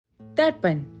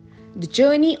Darpan, the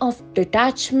journey of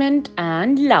detachment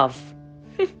and love.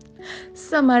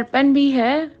 समर्पण भी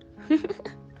है.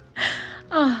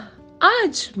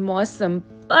 आज मौसम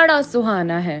बड़ा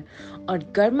सुहाना है और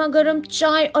गर्मा गर्म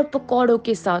चाय और पकौड़ों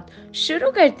के साथ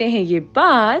शुरू करते हैं ये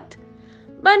बात.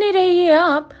 बने रहिए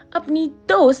आप अपनी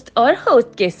दोस्त और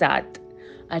होस्ट के साथ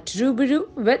at रूबरू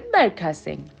with Barkha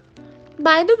Singh.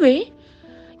 By the way,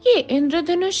 ये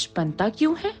इंद्रधनुष बनता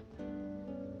क्यों है?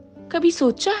 कभी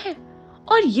सोचा है?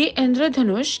 और ये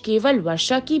इंद्रधनुष केवल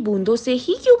वर्षा की बूंदों से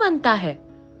ही क्यों बनता है?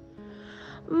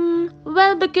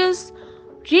 Well, because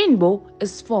rainbow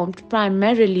is formed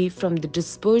primarily from the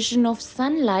dispersion of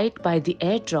sunlight by the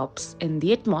airdrops in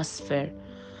the atmosphere.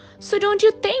 So don't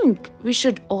you think we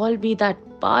should all be that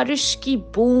बारिश की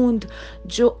बूंद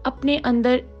जो अपने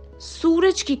अंदर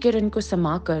सूरज की किरण को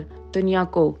समाकर दुनिया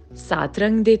को सात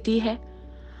रंग देती है?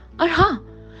 और हाँ,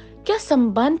 क्या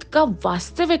संबंध का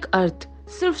वास्तविक अर्थ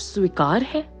सिर्फ स्वीकार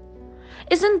है?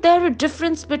 Isn't there a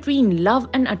difference between love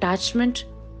and attachment?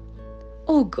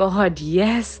 Oh God,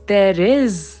 yes, there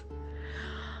is.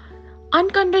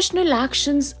 Unconditional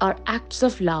actions are acts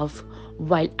of love,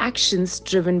 while actions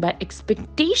driven by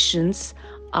expectations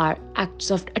are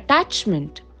acts of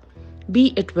attachment,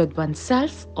 be it with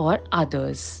oneself or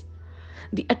others.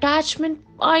 The attachment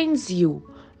binds you,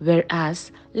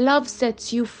 whereas love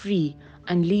sets you free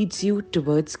and leads you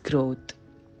towards growth.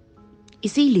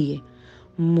 इसीलिए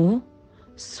मोह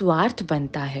स्वार्थ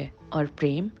बनता है और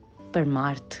प्रेम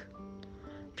परमार्थ.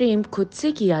 प्रेम खुद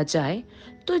से किया जाए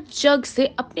तो जग से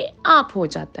अपने आप हो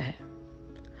जाता है.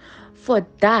 For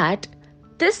that,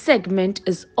 this segment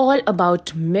is all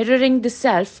about mirroring the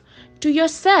self to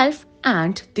yourself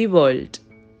and the world.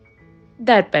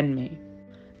 दर्पण में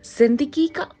जिंदगी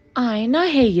का आईना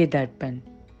है ये दर्पण.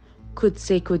 खुद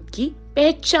से खुद की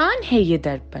पहचान है ये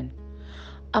दर्पण.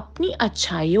 अपनी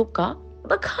अच्छाइयों का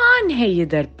बखान है ये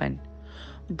दर्पण.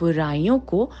 बुराइयों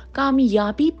को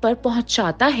कामयाबी पर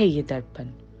पहुंचाता है ये दर्पण.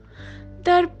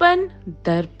 दर्पण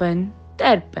दर्पण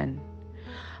दर्पण.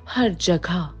 हर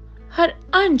जगह, हर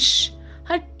अंश,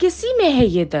 हर किसी में है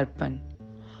ये दर्पण.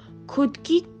 खुद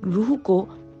की रूह को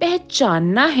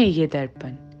पहचानना है ये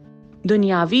दर्पण.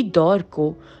 दुनियावी दौर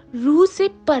को रूह से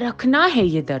परखना है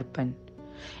ये दर्पण.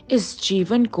 इस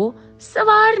जीवन को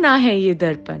संवारना है ये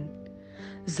दर्पण.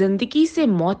 जिंदगी से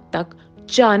मौत तक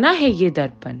जाना है ये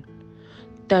दर्पण.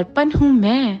 दर्पण हूं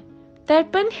मैं,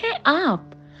 दर्पण है आप.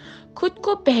 खुद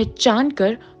को पहचान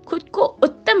कर खुद को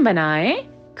उत्तम बनाएं,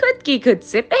 खुद की खुद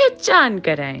से पहचान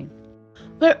कराएं.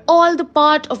 We're all the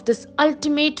part of this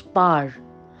ultimate power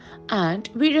and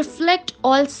we reflect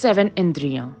all seven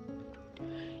इंद्रियां.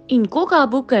 इनको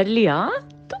काबू कर लिया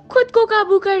तो खुद को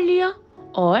काबू कर लिया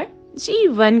और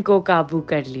जीवन को काबू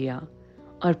कर लिया.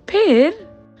 और फिर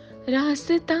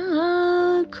रास्ता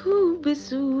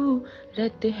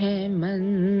खूबसूरत है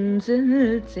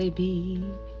मंजिल से भी.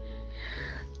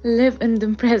 Live in the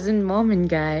present moment,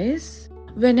 guys.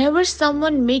 Whenever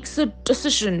someone makes a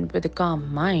decision with a calm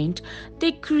mind,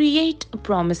 they create a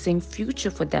promising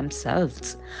future for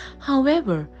themselves.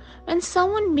 However, when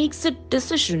someone makes a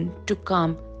decision to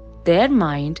calm their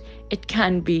mind, it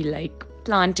can be like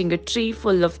planting a tree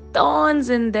full of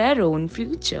thorns in their own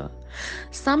future.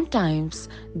 Sometimes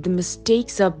the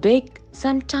mistakes are big,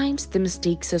 sometimes the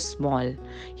mistakes are small.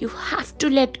 You have to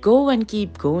let go and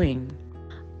keep going.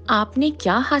 आपने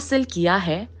क्या हासिल किया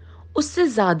है उससे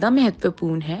ज्यादा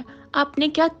महत्वपूर्ण है आपने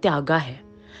क्या त्यागा है.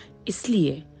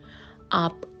 इसलिए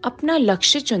आप अपना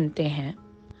लक्ष्य चुनते हैं.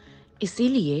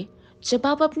 इसीलिए जब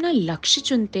आप अपना लक्ष्य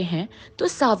चुनते हैं तो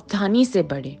सावधानी से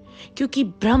बढ़ें, क्योंकि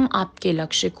भ्रम आपके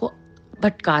लक्ष्य को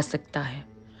भटका सकता है.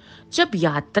 जब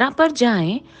यात्रा पर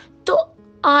जाएं तो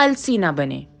आलसी ना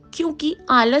बने, क्योंकि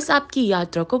आलस आपकी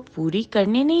यात्रा को पूरी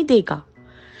करने नहीं देगा.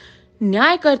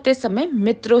 न्याय करते समय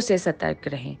मित्रों से सतर्क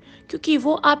रहें, क्योंकि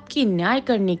वो आपकी न्याय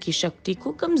करने की शक्ति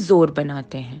को कमजोर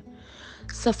बनाते हैं.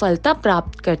 सफलता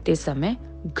प्राप्त करते समय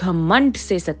घमंड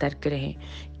से सतर्क रहें,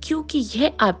 क्योंकि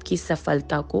यह आपकी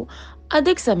सफलता को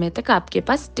अधिक समय तक आपके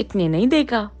पास टिकने नहीं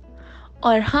देगा.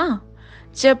 और हाँ,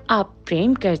 जब आप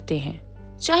प्रेम करते हैं,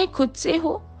 चाहे खुद से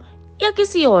हो या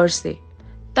किसी और से,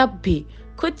 तब भी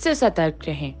खुद से सतर्क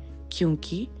रहें,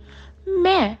 क्योंकि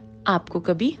मैं आपको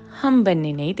कभी हम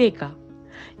बनने नहीं देगा.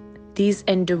 These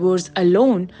endeavors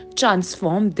alone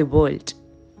transform the world.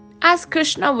 As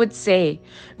Krishna would say,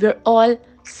 we're all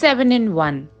seven in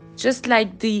one, just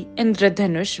like the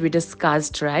Indradhanush we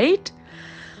discussed, right?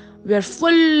 We're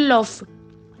full of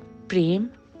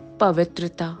prem,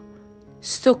 pavitrata,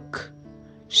 sukh,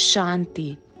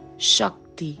 shanti,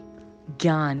 shakti,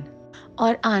 gyan,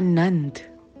 और आनंद.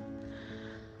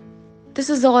 This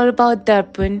is all about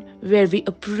Darpan, where we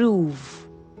approve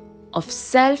of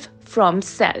self from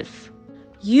self.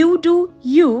 You do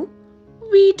you,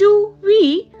 we do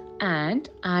we, and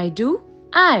I do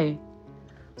I.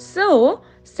 So,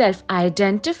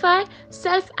 self-identify,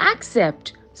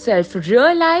 self-accept,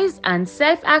 self-realize and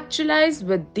self-actualize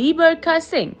with the Barkha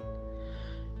Singh.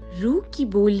 रूह की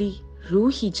बोली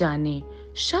रूह ही जाने,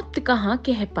 शब्द कहाँ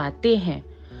कह पाते हैं।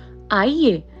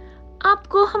 आइए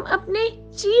आपको हम अपने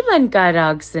जीवन का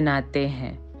राग सुनाते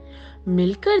हैं।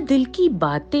 मिलकर दिल की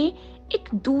बातें एक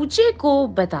दूजे को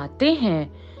बताते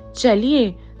हैं। चलिए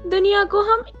दुनिया को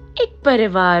हम एक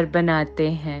परिवार बनाते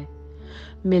हैं।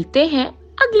 मिलते हैं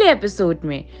अगले एपिसोड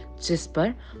में, जिस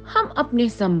पर हम अपने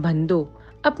संबंधों,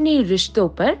 अपने रिश्तों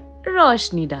पर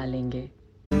रोशनी डालेंगे।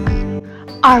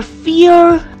 Are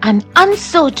fear and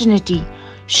uncertainty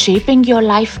shaping your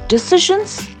life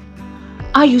decisions?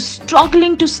 Are you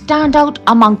struggling to stand out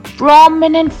among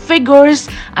prominent figures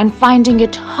and finding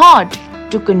it hard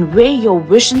to convey your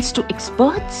visions to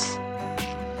experts?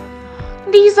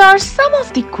 These are some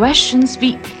of the questions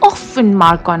we often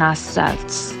mark on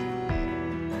ourselves.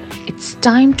 It's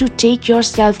time to take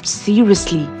yourself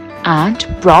seriously and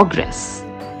progress.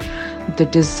 The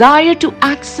desire to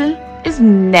excel is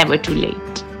never too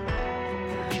late.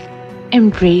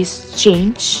 Embrace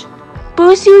change,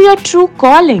 pursue your true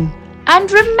calling,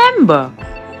 and remember,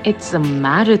 it's a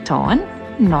marathon,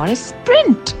 not a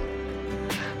sprint.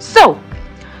 So,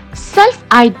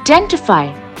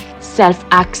 self-identify,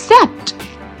 self-accept,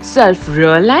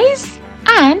 self-realize,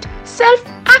 and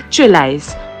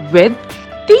self-actualize with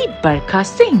the Barkha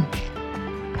Singh.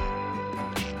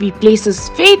 We places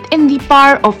faith in the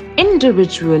power of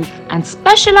individual and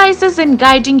specializes in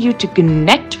guiding you to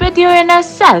connect with your inner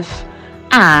self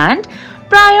and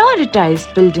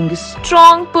prioritize building a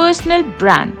strong personal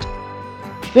brand.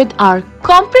 With our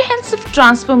comprehensive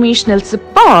transformational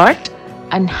support,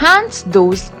 enhance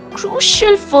those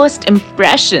crucial first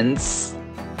impressions.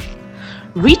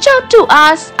 Reach out to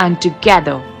us and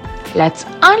together, let's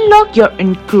unlock your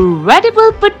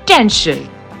incredible potential.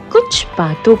 कुछ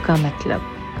बातों का मतलब,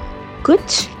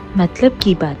 कुछ मतलब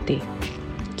की बातें।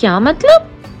 क्या मतलब?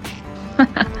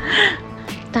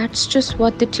 That's just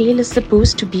what the tale is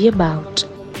supposed to be about.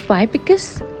 Why?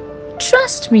 Because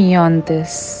trust me on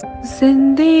this.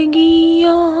 जिंदगी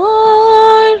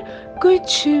और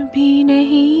कुछ भी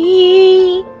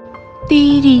नहीं,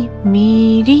 तेरी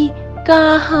मेरी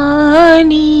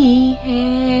कहानी है.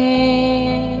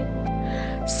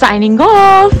 Signing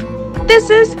off. This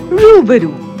is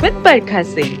RUHBARU with Barkha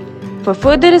Singh. For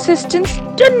further assistance,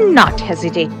 do not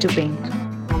hesitate to ping.